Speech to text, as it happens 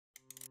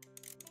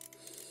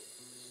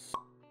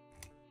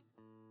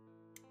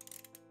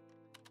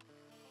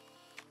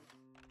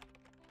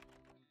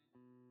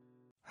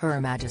Her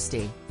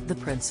Majesty, the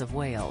Prince of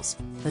Wales,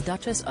 the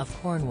Duchess of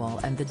Cornwall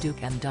and the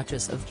Duke and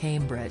Duchess of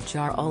Cambridge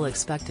are all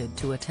expected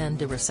to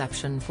attend a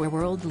reception for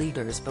world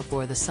leaders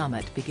before the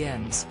summit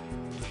begins.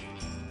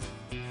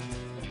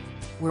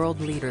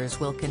 World leaders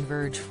will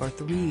converge for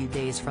 3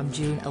 days from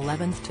June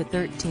 11 to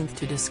 13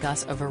 to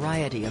discuss a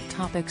variety of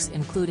topics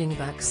including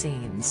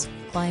vaccines,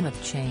 climate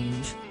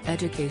change,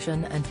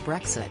 education and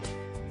Brexit.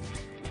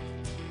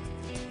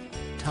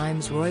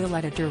 Times royal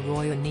editor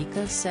Roy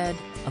Anika said,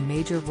 "A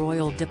major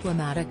royal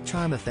diplomatic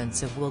charm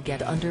offensive will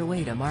get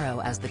underway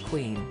tomorrow as the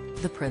Queen,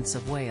 the Prince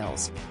of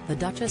Wales, the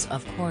Duchess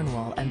of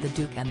Cornwall and the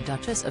Duke and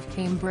Duchess of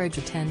Cambridge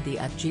attend the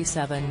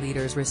G7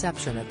 leaders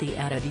reception at the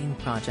Aberdeen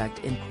Project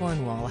in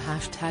Cornwall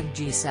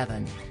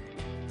 #G7.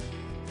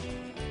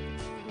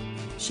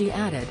 She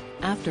added,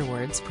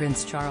 afterwards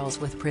Prince Charles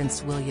with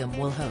Prince William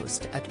will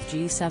host at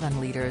G7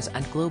 leaders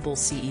and global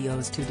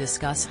CEOs to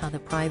discuss how the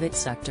private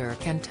sector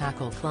can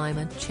tackle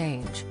climate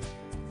change.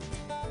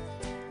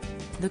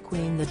 The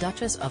Queen, the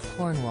Duchess of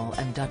Cornwall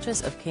and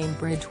Duchess of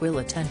Cambridge will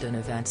attend an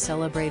event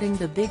celebrating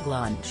the Big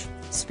Lunch,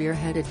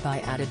 spearheaded by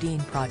Aberdeen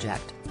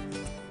Project.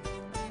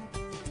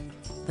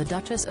 The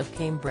Duchess of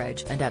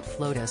Cambridge and at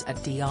Flotus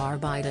at Dr.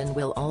 Biden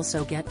will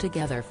also get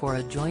together for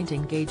a joint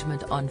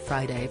engagement on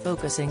Friday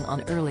focusing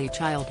on early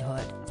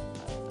childhood.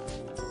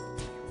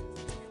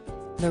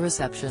 The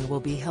reception will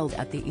be held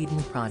at the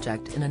Eden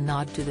Project in a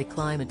nod to the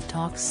climate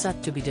talks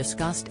set to be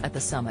discussed at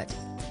the summit.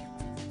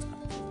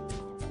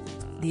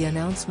 The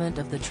announcement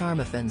of the charm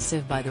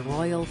offensive by the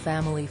royal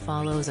family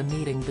follows a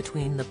meeting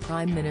between the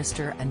Prime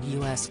Minister and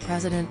US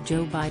President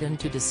Joe Biden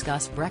to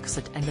discuss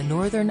Brexit and the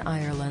Northern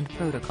Ireland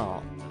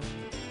Protocol.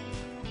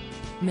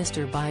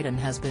 Mr. Biden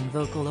has been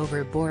vocal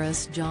over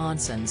Boris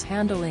Johnson's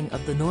handling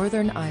of the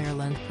Northern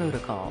Ireland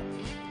Protocol.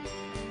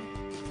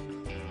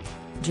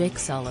 Jake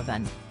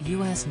Sullivan,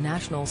 US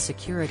National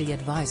Security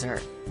Advisor,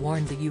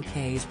 warned the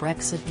UK's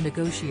Brexit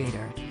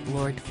negotiator,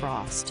 Lord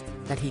Frost,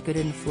 that he could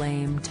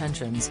inflame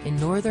tensions in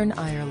Northern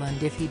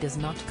Ireland if he does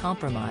not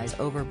compromise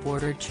over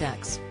border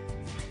checks.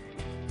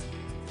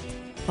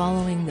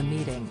 Following the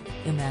meeting,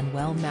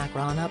 Emmanuel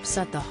Macron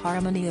upset the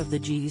harmony of the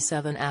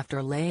G7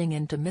 after laying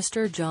into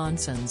Mr.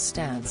 Johnson's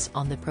stance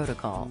on the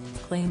protocol,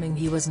 claiming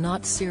he was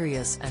not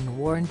serious and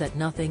warned that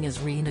nothing is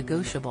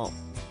renegotiable.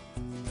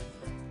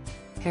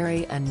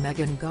 Harry and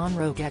Meghan gone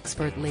rogue.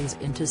 Expert lays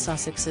into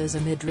Sussex's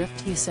midriff.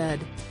 He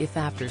said, "If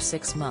after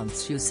 6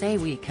 months you say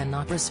we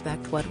cannot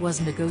respect what was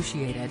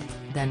negotiated,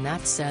 then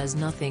that says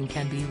nothing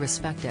can be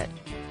respected.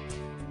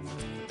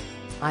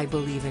 I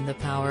believe in the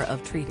power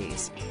of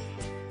treaties.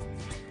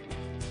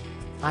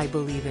 I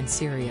believe in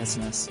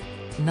seriousness.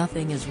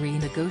 Nothing is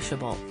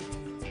renegotiable.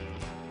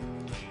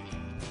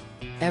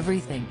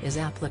 Everything is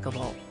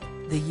applicable."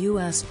 The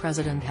US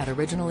president had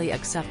originally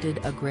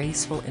accepted a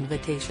graceful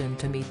invitation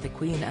to meet the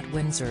Queen at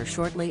Windsor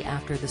shortly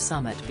after the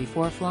summit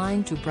before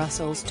flying to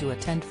Brussels to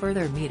attend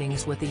further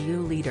meetings with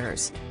EU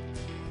leaders.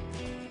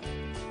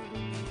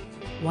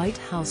 White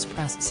House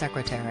Press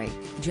Secretary,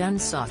 Jen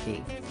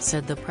Psaki,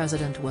 said the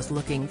president was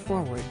looking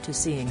forward to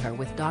seeing her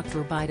with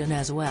Dr. Biden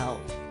as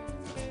well.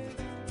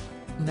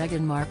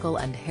 Meghan Markle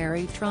and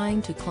Harry trying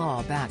to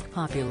claw back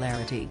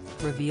popularity,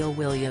 reveal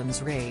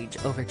William's rage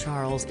over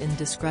Charles'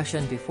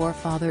 indiscretion before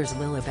father's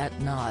Lilibet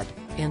nod.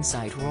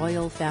 Inside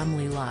Royal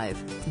Family Live,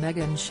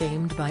 Meghan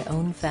shamed by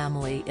own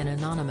family in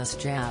anonymous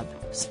jab,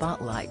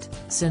 spotlight.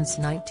 Since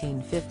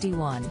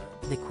 1951,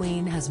 the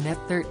Queen has met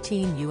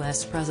 13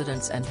 US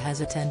presidents and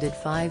has attended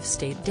 5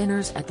 state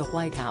dinners at the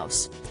White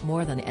House,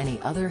 more than any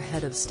other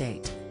head of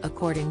state,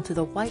 according to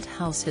the White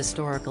House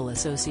Historical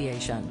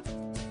Association.